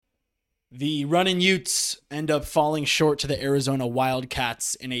The Runnin Utes end up falling short to the Arizona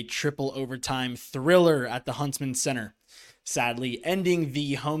Wildcats in a triple overtime thriller at the Huntsman Center, sadly ending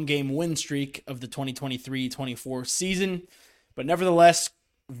the home game win streak of the 2023-24 season. But nevertheless,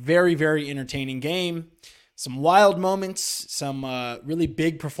 very, very entertaining game. Some wild moments, some really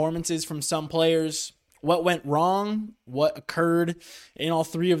big performances from some players. What went wrong, what occurred in all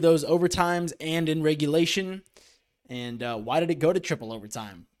three of those overtimes and in regulation, and why did it go to triple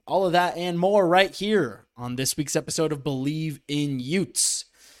overtime? All of that and more right here on this week's episode of Believe in Utes.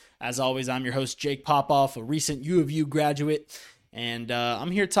 As always, I'm your host, Jake Popoff, a recent U of U graduate, and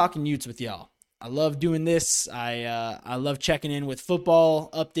I'm here talking Utes with y'all. I love doing this. I love checking in with football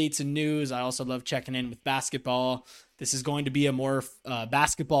updates and news. I also love checking in with basketball. This is going to be a more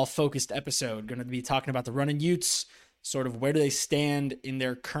basketball-focused episode. Going to be talking about the Runnin Utes, sort of where do they stand in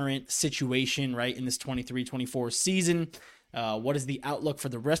their current situation, right, in this 23-24 season. What is the outlook for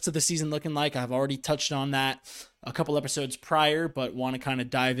the rest of the season looking like? I've already touched on that a couple episodes prior, but want to kind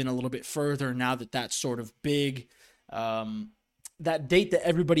of dive in a little bit further now that that's sort of big. That date that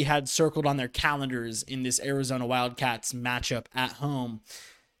everybody had circled on their calendars in this Arizona Wildcats matchup at home.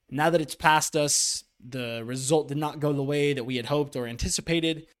 Now that it's past us, the result did not go the way that we had hoped or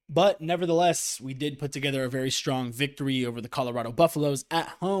anticipated, but nevertheless, we did put together a very strong victory over the Colorado Buffaloes at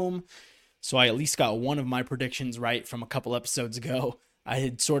home. So I at least got one of my predictions right from a couple episodes ago. I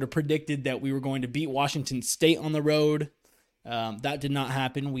had sort of predicted that we were going to beat Washington State on the road. That did not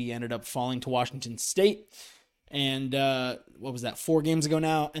happen. We ended up falling to Washington State. And what was that, 4 games ago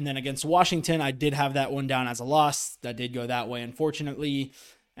now? And then against Washington, I did have that one down as a loss. That did go that way, unfortunately.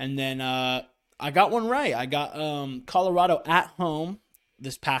 And then I got one right. I got Colorado at home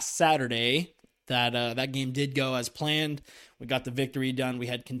this past Saturday. That game did go as planned. We got the victory done. We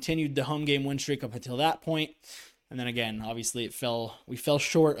had continued the home game win streak up until that point. And then again, obviously we fell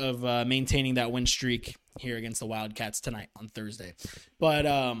short of maintaining that win streak here against the Wildcats tonight on Thursday. But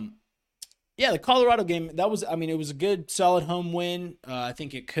yeah, the Colorado game, it was a good, solid home win. I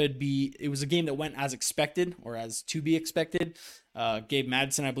think it was a game that went as expected or as to be expected. Gabe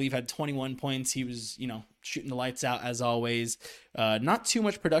Madsen, I believe, had 21 points. He was, shooting the lights out as always. Not too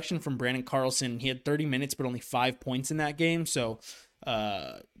much production from Brandon Carlson. He had 30 minutes, but only 5 points in that game. So,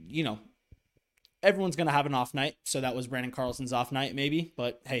 everyone's going to have an off night. So that was Brandon Carlson's off night maybe,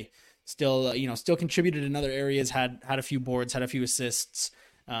 but hey, still contributed in other areas, had a few boards, had a few assists.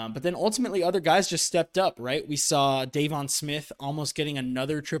 But then ultimately other guys just stepped up, right? We saw Davon Smith almost getting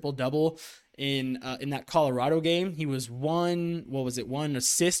another triple-double in that Colorado game. He was one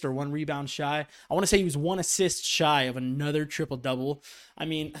assist or one rebound shy. I want to say he was one assist shy of another triple-double. I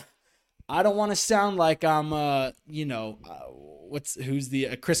mean, I don't want to sound like I'm, who's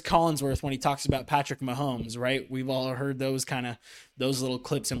the Chris Collinsworth when he talks about Patrick Mahomes, right? We've all heard those little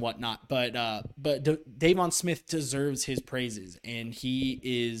clips and whatnot, but Davon Smith deserves his praises, and he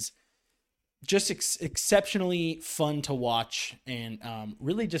is just exceptionally fun to watch, and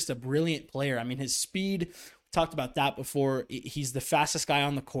really just a brilliant player. I mean, his speed, we talked about that before. He's the fastest guy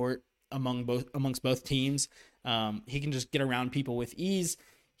on the court amongst both teams. He can just get around people with ease.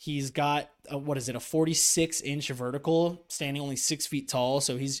 He's got a 46-inch vertical, standing only 6 feet tall.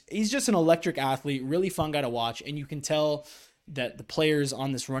 So he's just an electric athlete, really fun guy to watch. And you can tell that the players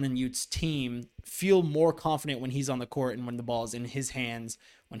on this Runnin Utes team feel more confident when he's on the court and when the ball is in his hands,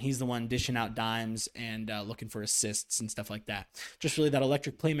 when he's the one dishing out dimes and looking for assists and stuff like that. Just really that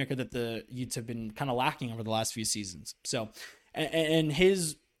electric playmaker that the Utes have been kind of lacking over the last few seasons. So, and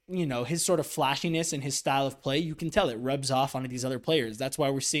his sort of flashiness and his style of play, you can tell it rubs off onto these other players. That's why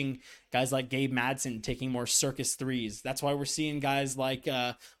we're seeing guys like Gabe Madsen taking more circus threes. That's why we're seeing guys like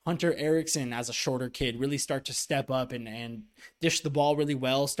Hunter Erickson, as a shorter kid, really start to step up and dish the ball really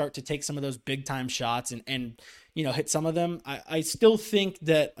well, start to take some of those big time shots and hit some of them. I still think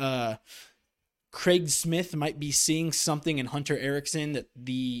that Craig Smith might be seeing something in Hunter Erickson that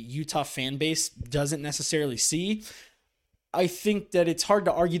the Utah fan base doesn't necessarily see. I think that it's hard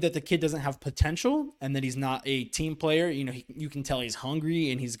to argue that the kid doesn't have potential and that he's not a team player. You can tell he's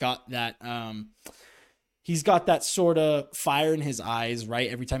hungry and he's got that sort of fire in his eyes, right?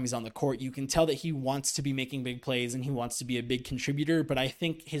 Every time he's on the court, you can tell that he wants to be making big plays and he wants to be a big contributor. But I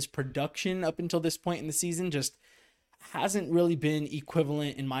think his production up until this point in the season just hasn't really been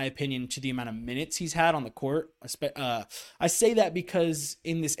equivalent, in my opinion, to the amount of minutes he's had on the court. I say that because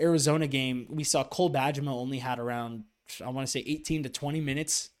in this Arizona game, we saw Cole Bajema only had around, I want to say 18 to 20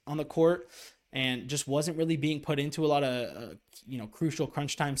 minutes on the court. and just wasn't really being put into a lot of crucial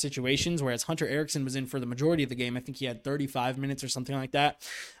crunch time situations, whereas Hunter Erickson was in for the majority of the game. I think he had 35 minutes or something like that.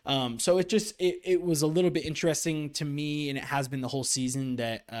 So it was a little bit interesting to me, and it has been the whole season,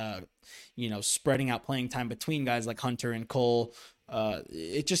 that spreading out playing time between guys like Hunter and Cole,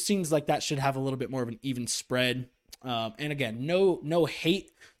 it just seems like that should have a little bit more of an even spread. And again, no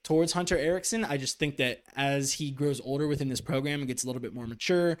hate towards Hunter Erickson. I just think that as he grows older within this program and gets a little bit more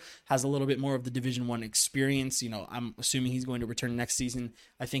mature, has a little bit more of the Division I experience, I'm assuming he's going to return next season.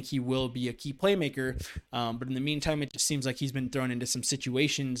 I think he will be a key playmaker. But in the meantime, it just seems like he's been thrown into some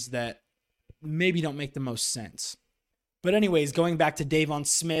situations that maybe don't make the most sense. But anyways, going back to Davon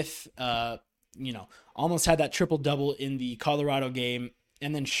Smith, almost had that triple-double in the Colorado game.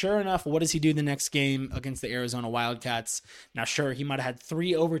 And then sure enough, what does he do the next game against the Arizona Wildcats? Now, sure, he might have had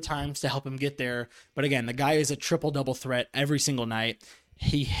 3 overtimes to help him get there. But again, the guy is a triple-double threat every single night.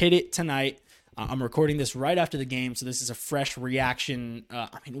 He hit it tonight. I'm recording this right after the game, so this is a fresh reaction.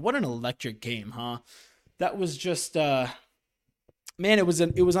 What an electric game, huh? That was just, it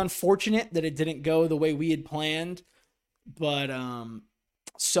was unfortunate that it didn't go the way we had planned. But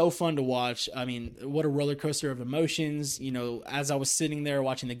so fun to watch. What a roller coaster of emotions. As I was sitting there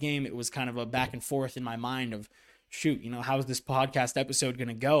watching the game, it was kind of a back and forth in my mind of, shoot, how is this podcast episode going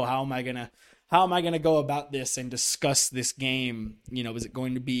to go? How am I going to go about this and discuss this game? Is it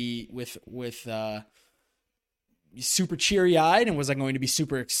going to be with super cheery-eyed, and was I going to be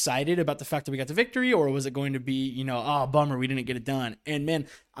super excited about the fact that we got the victory, or was it going to be, bummer, we didn't get it done? And man,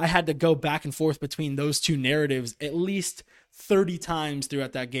 I had to go back and forth between those two narratives at least 30 times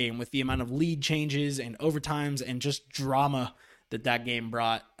throughout that game, with the amount of lead changes and overtimes and just drama that game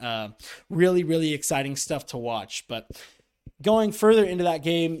brought. Really, really exciting stuff to watch. But going further into that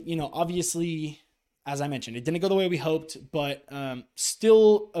game, obviously, as I mentioned, it didn't go the way we hoped, but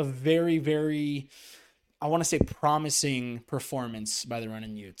still a very, very, I want to say, promising performance by the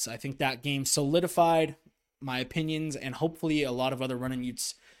Runnin Utes. I think that game solidified my opinions, and hopefully a lot of other Runnin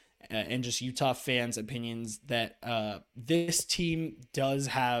Utes and just Utah fans' opinions, that this team does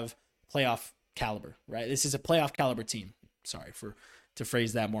have playoff caliber, right? This is a playoff caliber team. Sorry to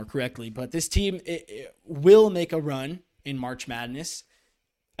phrase that more correctly, but this team it will make a run in March Madness.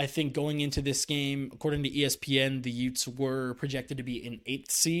 I think going into this game, according to ESPN, the Utes were projected to be an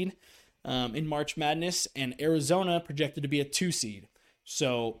 8th seed in March Madness, and Arizona projected to be a 2 seed.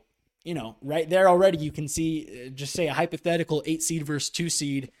 So, right there already you can see, just say a hypothetical 8 seed versus 2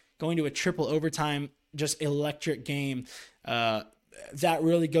 seed going to a triple overtime, just electric game. That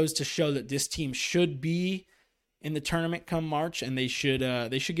really goes to show that this team should be in the tournament come March, and they should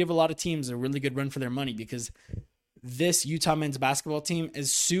give a lot of teams a really good run for their money, because this Utah men's basketball team,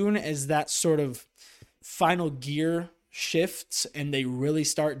 as soon as that sort of final gear shifts and they really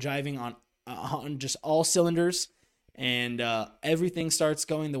start jiving on just all cylinders, and everything starts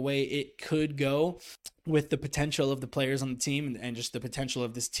going the way it could go, with the potential of the players on the team and just the potential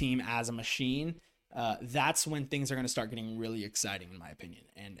of this team as a machine, that's when things are going to start getting really exciting, in my opinion.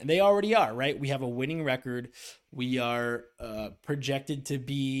 And they already are, right? We have a winning record. We are projected to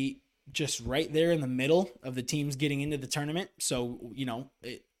be just right there in the middle of the teams getting into the tournament. So,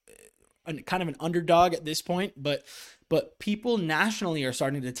 kind of an underdog at this point, but people nationally are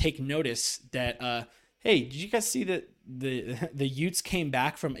starting to take notice that, hey, did you guys see that the Utes came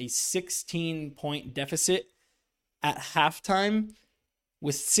back from a 16-point deficit at halftime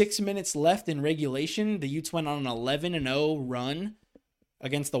with 6 minutes left in regulation? The Utes went on an 11-0 run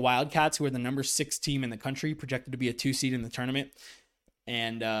against the Wildcats, who are the number 6 team in the country, projected to be a 2 seed in the tournament.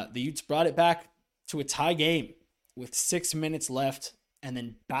 And the Utes brought it back to a tie game with 6 minutes left, and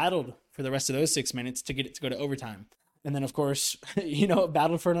then battled for the rest of those 6 minutes to get it to go to overtime. And then, of course,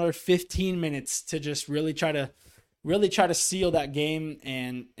 battled for another 15 minutes to just really try to seal that game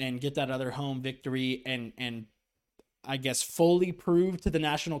and get that other home victory, and I guess fully prove to the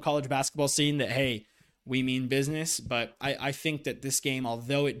national college basketball scene that, hey, we mean business. But I think that this game,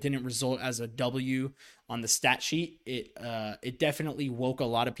 although it didn't result as a W on the stat sheet, it definitely woke a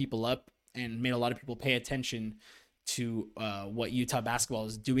lot of people up and made a lot of people pay attention to what Utah basketball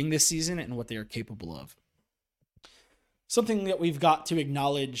is doing this season and what they are capable of. Something that we've got to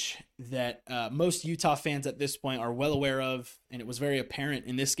acknowledge that most Utah fans at this point are well aware of, and it was very apparent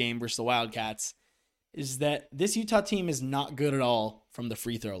in this game versus the Wildcats, is that this Utah team is not good at all from the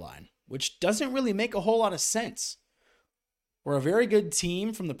free throw line, which doesn't really make a whole lot of sense. We're a very good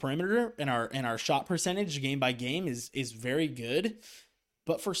team from the perimeter, and our shot percentage game by game is very good.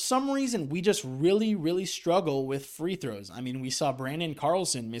 But for some reason, we just really, really struggle with free throws. We saw Brandon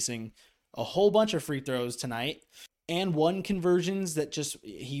Carlson missing a whole bunch of free throws tonight. and one conversions that just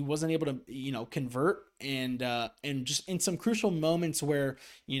he wasn't able to convert, and just in some crucial moments where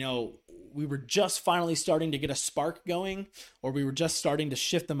we were just finally starting to get a spark going, or we were just starting to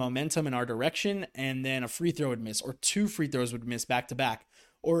shift the momentum in our direction, and then a free throw would miss, or two free throws would miss back to back,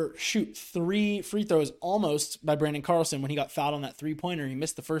 or shoot, three free throws almost by Brandon Carlson when he got fouled on that 3-pointer. He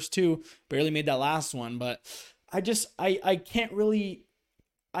missed the first two, barely made that last one. But I can't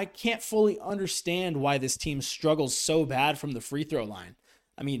fully understand why this team struggles so bad from the free throw line.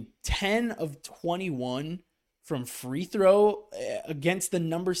 I mean, 10 of 21 from free throw against the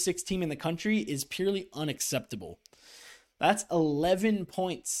number 6 team in the country is purely unacceptable. That's 11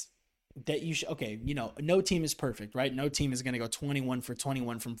 points that you should, okay, no team is perfect, right? No team is going to go 21 for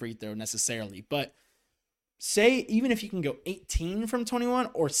 21 from free throw necessarily. But say, even if you can go 18 from 21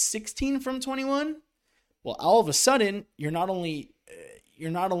 or 16 from 21, well, all of a sudden, you're not only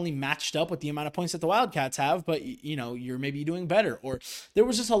matched up with the amount of points that the Wildcats have, but you're maybe doing better. Or there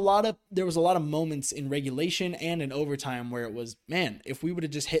was a lot of moments in regulation and in overtime where it was, man, if we would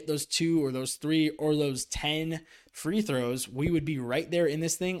have just hit those 2 or those 3 or those 10 free throws, we would be right there in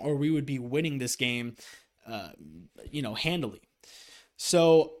this thing, or we would be winning this game, handily.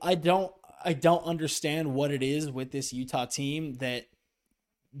 So I don't understand what it is with this Utah team that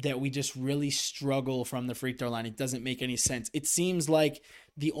we just really struggle from the free throw line. It doesn't make any sense. It seems like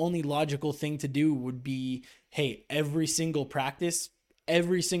the only logical thing to do would be, hey, every single practice,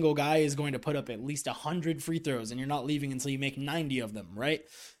 every single guy is going to put up at least 100 free throws, and you're not leaving until you make 90 of them, right?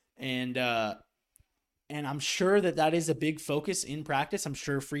 And I'm sure that is a big focus in practice. I'm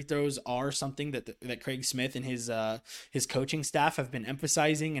sure free throws are something that Craig Smith and his coaching staff have been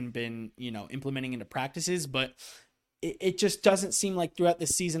emphasizing and been implementing into practices, but it just doesn't seem like throughout the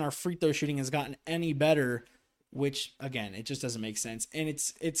season our free throw shooting has gotten any better, which, again, it just doesn't make sense. And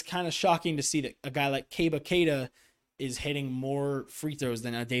it's kind of shocking to see that a guy like Keba Keita is hitting more free throws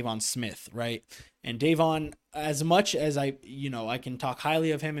than a Davon Smith, right? And Davon, as much as I can talk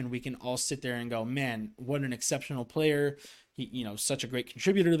highly of him, and we can all sit there and go, man, what an exceptional player. He, such a great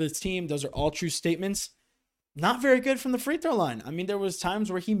contributor to this team. Those are all true statements. Not very good from the free throw line. I mean, there was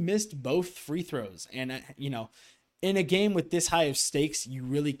times where he missed both free throws, and in a game with this high of stakes, you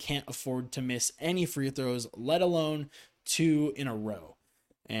really can't afford to miss any free throws, let alone 2 in a row.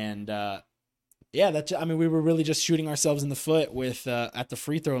 And we were really just shooting ourselves in the foot with at the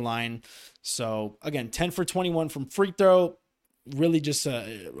free throw line. So again, 10 for 21 from free throw, really just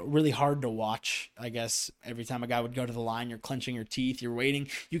really hard to watch. I guess every time a guy would go to the line, you're clenching your teeth, you're waiting.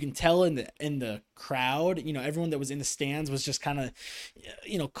 You can tell in the crowd, everyone that was in the stands was just kind of,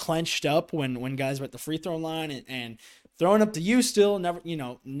 clenched up when guys were at the free throw line, and throwing up the U still, never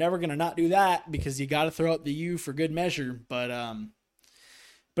going to not do that, because you got to throw up the U for good measure.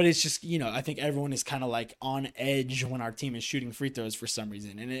 But it's just, I think everyone is kind of like on edge when our team is shooting free throws for some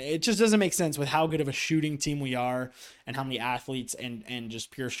reason. And it just doesn't make sense with how good of a shooting team we are and how many athletes and just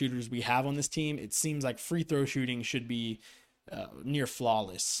pure shooters we have on this team. It seems like free throw shooting should be near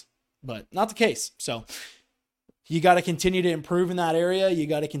flawless, but not the case. So you got to continue to improve in that area. You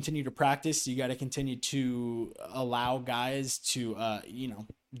got to continue to practice. You got to continue to allow guys to,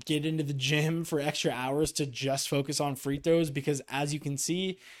 get into the gym for extra hours to just focus on free throws, because as you can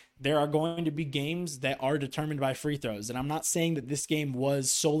see, there are going to be games that are determined by free throws. And I'm not saying that this game was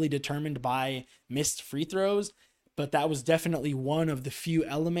solely determined by missed free throws, but that was definitely one of the few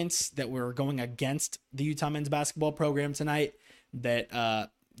elements that were going against the Utah men's basketball program tonight that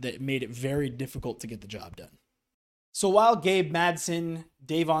made it very difficult to get the job done. So while Gabe Madsen,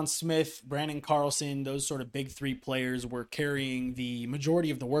 Davon Smith, Brandon Carlson, those sort of big 3 players were carrying the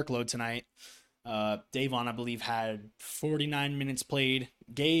majority of the workload tonight, Davon, I believe, had 49 minutes played.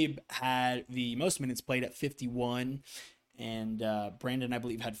 Gabe had the most minutes played at 51. And Brandon, I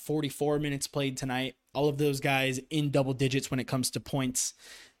believe, had 44 minutes played tonight. All of those guys in double digits when it comes to points.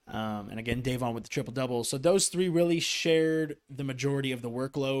 And again, Davon with the triple-double. So those 3 really shared the majority of the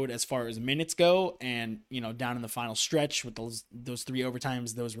workload as far as minutes go. And, down in the final stretch with those 3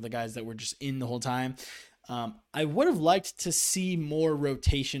 overtimes, those were the guys that were just in the whole time. I would have liked to see more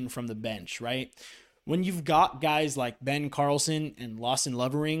rotation from the bench, right? When you've got guys like Ben Carlson and Lawson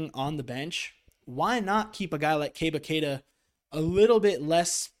Lovering on the bench, why not keep a guy like Keba Keita a little bit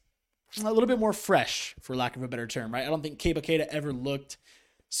more fresh, for lack of a better term, right? I don't think Keba Keita ever looked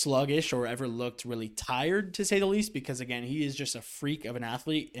sluggish or ever looked really tired, to say the least, because again, he is just a freak of an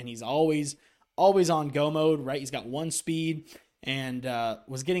athlete, and he's always on go mode, right? He's got one speed, and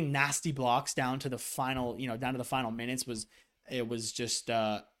was getting nasty blocks down to the final minutes. It was just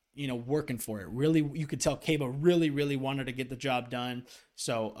working for it. Really, you could tell Keba really wanted to get the job done.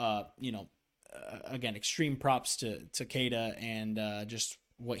 So again, extreme props to Keita and just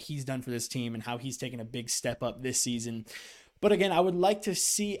what he's done for this team and how he's taken a big step up this season. But again, I would have liked to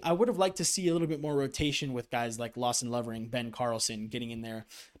see a little bit more rotation with guys like Lawson Lovering, Ben Carlson getting in there.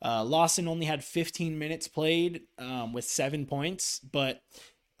 Lawson only had 15 minutes played with 7 points, but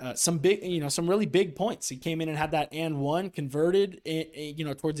some really big points. He came in and had that and one converted,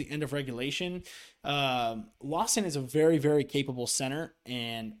 towards the end of regulation. Lawson is a very, very capable center,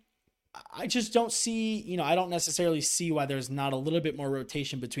 and I just don't see, I don't necessarily see why there's not a little bit more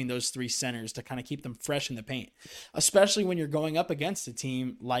rotation between those three centers to kind of keep them fresh in the paint, especially when you're going up against a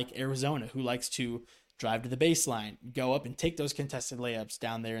team like Arizona, who likes to drive to the baseline, go up and take those contested layups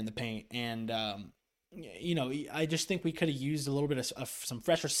down there in the paint. And, I just think we could have used a little bit of some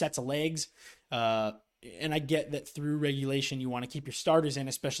fresher sets of legs. And I get that through regulation, you want to keep your starters in,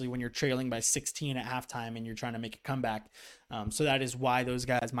 especially when you're trailing by 16 at halftime and you're trying to make a comeback. So that is why those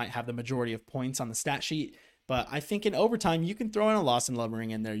guys might have the majority of points on the stat sheet. But I think in overtime, you can throw in a Lawson Lovering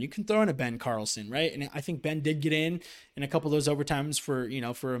in there. You can throw in a Ben Carlson, right? And I think Ben did get in a couple of those overtimes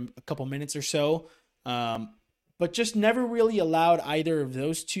for a couple minutes or so. But just never really allowed either of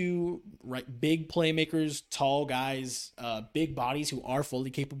those two, right, big playmakers, tall guys, big bodies who are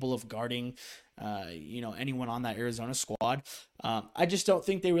fully capable of guarding anyone on that Arizona squad. I just don't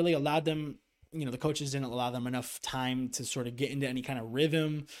think they really allowed them, the coaches didn't allow them enough time to sort of get into any kind of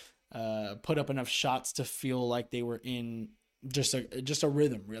rhythm, put up enough shots to feel like they were in just a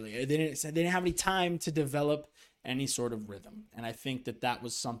rhythm, really. They didn't have any time to develop any sort of rhythm. And I think that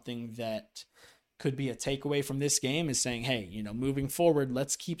was something that could be a takeaway from this game, is saying, hey, moving forward,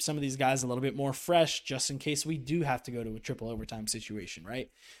 let's keep some of these guys a little bit more fresh just in case we do have to go to a triple overtime situation,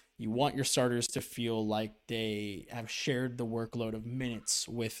 right? You want your starters to feel like they have shared the workload of minutes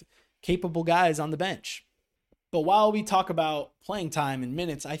with capable guys on the bench. But while we talk about playing time and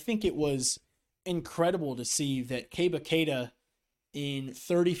minutes, I think it was incredible to see that Keita in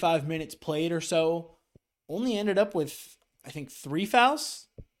 35 minutes played or so only ended up with, I think, 3 fouls,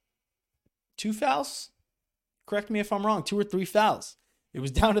 2 fouls. Correct me if I'm wrong, 2 or 3 fouls. It was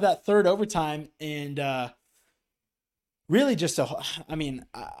down to that third overtime, and really just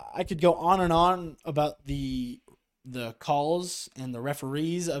I could go on and on about the calls and the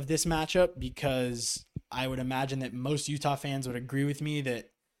referees of this matchup, because I would imagine that most Utah fans would agree with me that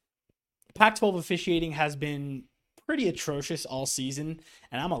Pac-12 officiating has been pretty atrocious all season.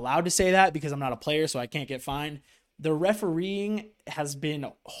 And I'm allowed to say that because I'm not a player, so I can't get fined. The refereeing has been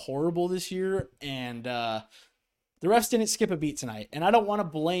horrible this year, and the refs didn't skip a beat tonight. And I don't want to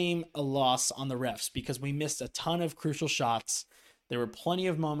blame a loss on the refs, because we missed a ton of crucial shots. There were plenty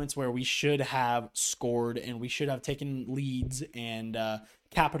of moments where we should have scored and we should have taken leads and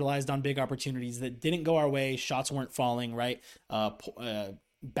capitalized on big opportunities that didn't go our way. Shots weren't falling, right?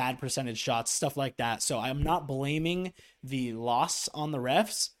 Bad percentage shots, stuff like that. So I'm not blaming the loss on the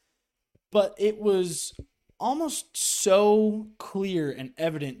refs, but it was almost so clear and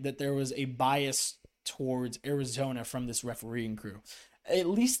evident that there was a bias towards Arizona from this refereeing crew. At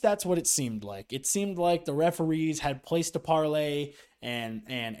least that's what it seemed like. It seemed like the referees had placed a parlay and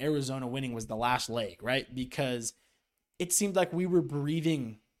Arizona winning was the last leg, right? Because it seemed like we were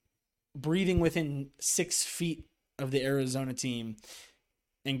breathing within 6 feet of the Arizona team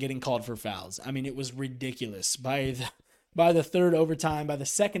and getting called for fouls. I mean, it was ridiculous. By the third overtime, by the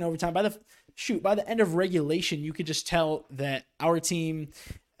second overtime, by the end of regulation, you could just tell that our team,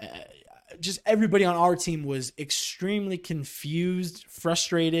 just everybody on our team was extremely confused,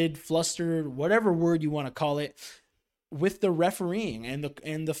 frustrated, flustered, whatever word you want to call it, with the refereeing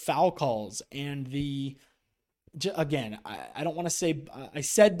and the foul calls and again, I don't want to say, I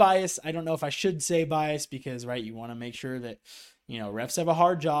said bias. I don't know if I should say bias, because, right, you want to make sure that, refs have a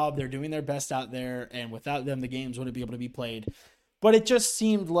hard job. They're doing their best out there, and without them, the games wouldn't be able to be played. But it just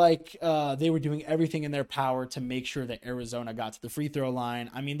seemed like they were doing everything in their power to make sure that Arizona got to the free throw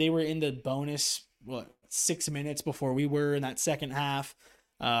line. I mean, they were in the bonus, 6 minutes before we were in that second half.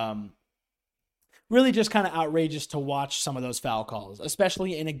 Really just kind of outrageous to watch some of those foul calls,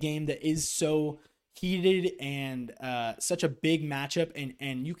 especially in a game that is so heated and such a big matchup,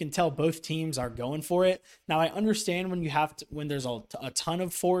 and you can tell both teams are going for it. Now, I understand when there's a ton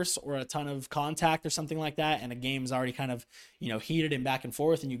of force or a ton of contact or something like that, and a game's already kind of heated and back and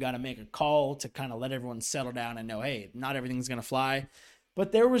forth, and you got to make a call to kind of let everyone settle down and know, hey, not everything's gonna fly.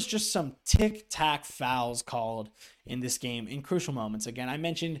 But there was just some tic-tac fouls called in this game in crucial moments. Again, I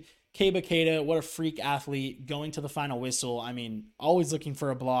mentioned Keita, what a freak athlete, going to the final whistle. I mean, always looking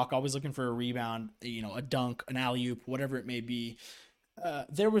for a block, always looking for a rebound, a dunk, an alley-oop, whatever it may be.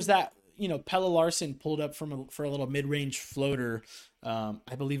 There was that, Pelle Larson pulled up for a little mid-range floater.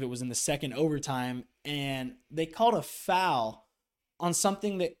 I believe it was in the second overtime, and they called a foul on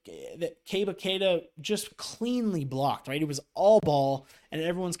something that Keba Keita just cleanly blocked, right? It was all ball, and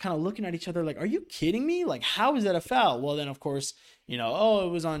everyone's kind of looking at each other like, are you kidding me? Like, how is that a foul? Well, then, of course, it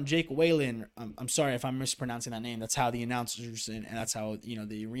was on Jake Whalen. I'm sorry if I'm mispronouncing that name. That's how the announcers and that's how,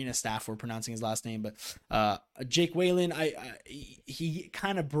 the arena staff were pronouncing his last name. But Jake Whalen, he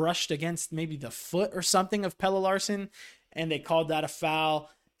kind of brushed against maybe the foot or something of Pelle Larson, and they called that a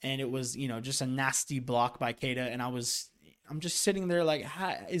foul, and it was, just a nasty block by Keita, and I'm just sitting there like,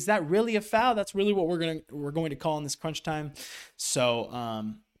 is that really a foul? That's really what we're going to call in this crunch time.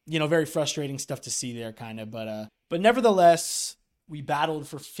 So, very frustrating stuff to see there, kind of. But nevertheless, we battled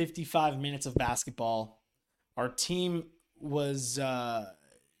for 55 minutes of basketball. Our team was, despite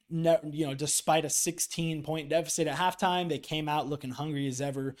a 16-point deficit at halftime, they came out looking hungry as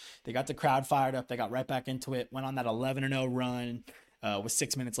ever. They got the crowd fired up. They got right back into it. Went on that 11-0 run. With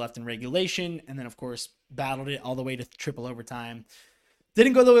 6 minutes left in regulation, and then, of course, battled it all the way to triple overtime.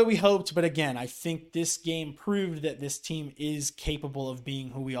 Didn't go the way we hoped, but again, I think this game proved that this team is capable of being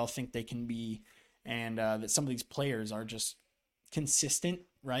who we all think they can be, and that some of these players are just consistent,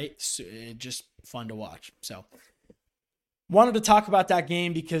 right? So, just fun to watch. So, wanted to talk about that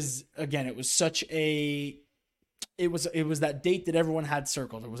game because, again, it was such a... It was that date that everyone had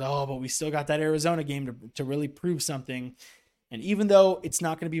circled. It was, but we still got that Arizona game to really prove something. And even though it's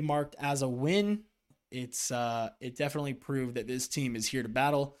not going to be marked as a win, it definitely proved that this team is here to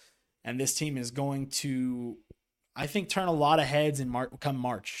battle, and this team is going to, I think, turn a lot of heads come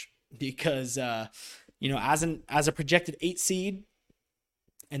March because as a projected 8 seed,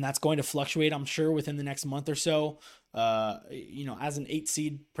 and that's going to fluctuate, I'm sure, within the next month or so. As an 8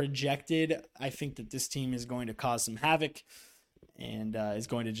 seed projected, I think that this team is going to cause some havoc. And is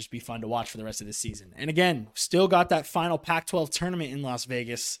going to just be fun to watch for the rest of the season. And again, still got that final Pac-12 tournament in Las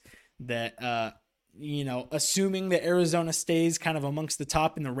Vegas that, assuming that Arizona stays kind of amongst the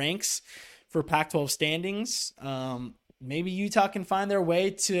top in the ranks for Pac-12 standings, maybe Utah can find their way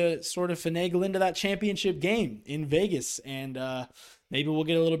to sort of finagle into that championship game in Vegas. And maybe we'll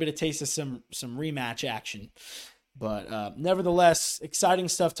get a little bit of taste of some rematch action. But nevertheless, exciting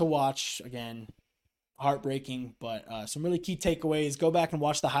stuff to watch. Again, heartbreaking, but some really key takeaways. Go back and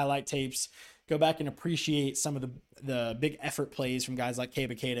watch the highlight tapes. Go back and appreciate some of the big effort plays from guys like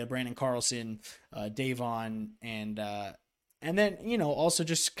Keba Keita, Brandon Carlson, Davon, and then also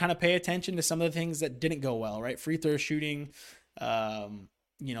just kind of pay attention to some of the things that didn't go well. Right, free throw shooting,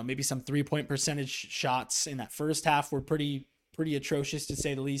 maybe some 3-point percentage shots in that first half were pretty atrocious to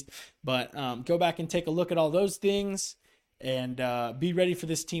say the least. But go back and take a look at all those things. And be ready for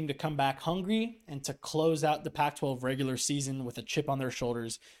this team to come back hungry and to close out the Pac-12 regular season with a chip on their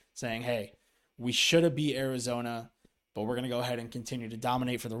shoulders, saying, "Hey, we should have beat Arizona, but we're going to go ahead and continue to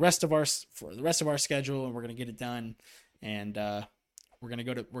dominate for the rest of our schedule, and we're going to get it done. And we're going to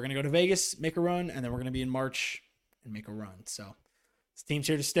go to Vegas, make a run, and then we're going to be in March and make a run." So this team's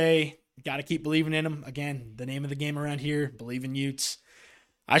here to stay. Got to keep believing in them. Again, the name of the game around here: believe in Utes.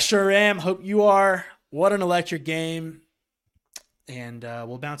 I sure am. Hope you are. What an electric game. And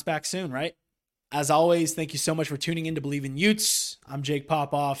we'll bounce back soon, right? As always, thank you so much for tuning in to Believe in Utes. I'm Jake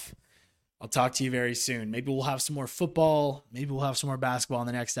Popoff. I'll talk to you very soon. Maybe we'll have some more football. Maybe we'll have some more basketball in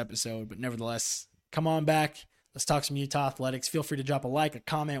the next episode. But nevertheless, come on back. Let's talk some Utah athletics. Feel free to drop a like, a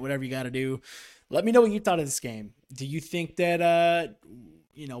comment, whatever you got to do. Let me know what you thought of this game. Do you think that,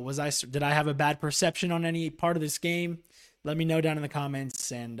 did I have a bad perception on any part of this game? Let me know down in the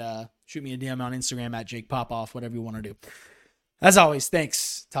comments, and shoot me a DM on Instagram at Jake Popoff, whatever you want to do. As always,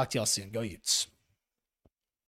 thanks. Talk to y'all soon. Go Utes.